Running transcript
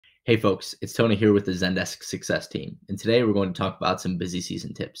Hey folks, it's Tony here with the Zendesk success team, and today we're going to talk about some busy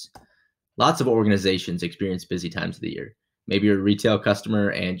season tips. Lots of organizations experience busy times of the year. Maybe you're a retail customer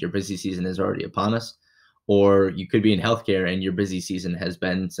and your busy season is already upon us, or you could be in healthcare and your busy season has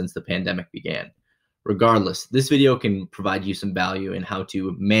been since the pandemic began. Regardless, this video can provide you some value in how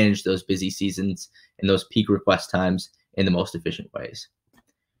to manage those busy seasons and those peak request times in the most efficient ways.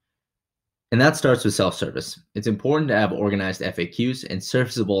 And that starts with self-service. It's important to have organized FAQs and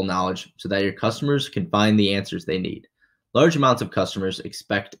serviceable knowledge so that your customers can find the answers they need. Large amounts of customers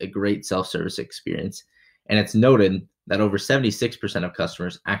expect a great self-service experience, and it's noted that over 76% of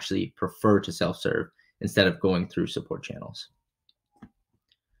customers actually prefer to self-serve instead of going through support channels.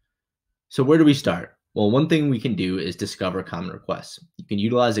 So where do we start? Well, one thing we can do is discover common requests. You can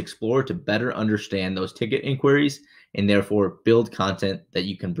utilize Explorer to better understand those ticket inquiries and therefore build content that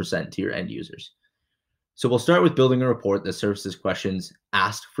you can present to your end users. So we'll start with building a report that surfaces questions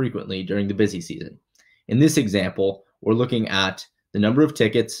asked frequently during the busy season. In this example, we're looking at the number of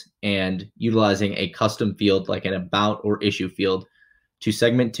tickets and utilizing a custom field like an about or issue field to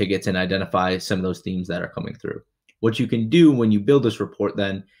segment tickets and identify some of those themes that are coming through. What you can do when you build this report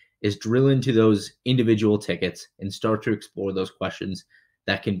then is drill into those individual tickets and start to explore those questions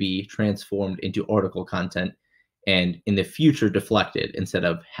that can be transformed into article content and in the future deflected instead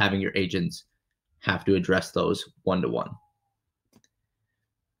of having your agents have to address those one-to-one.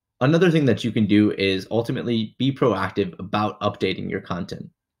 Another thing that you can do is ultimately be proactive about updating your content.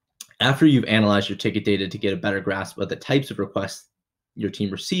 After you've analyzed your ticket data to get a better grasp of the types of requests your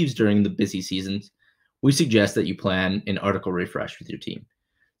team receives during the busy seasons, we suggest that you plan an article refresh with your team.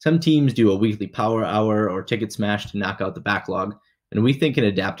 Some teams do a weekly power hour or ticket smash to knock out the backlog, and we think an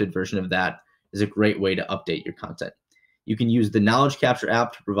adapted version of that is a great way to update your content. You can use the Knowledge Capture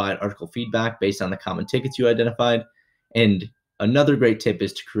app to provide article feedback based on the common tickets you identified. And another great tip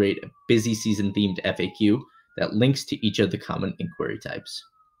is to create a busy season themed FAQ that links to each of the common inquiry types.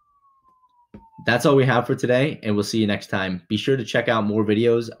 That's all we have for today, and we'll see you next time. Be sure to check out more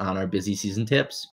videos on our busy season tips.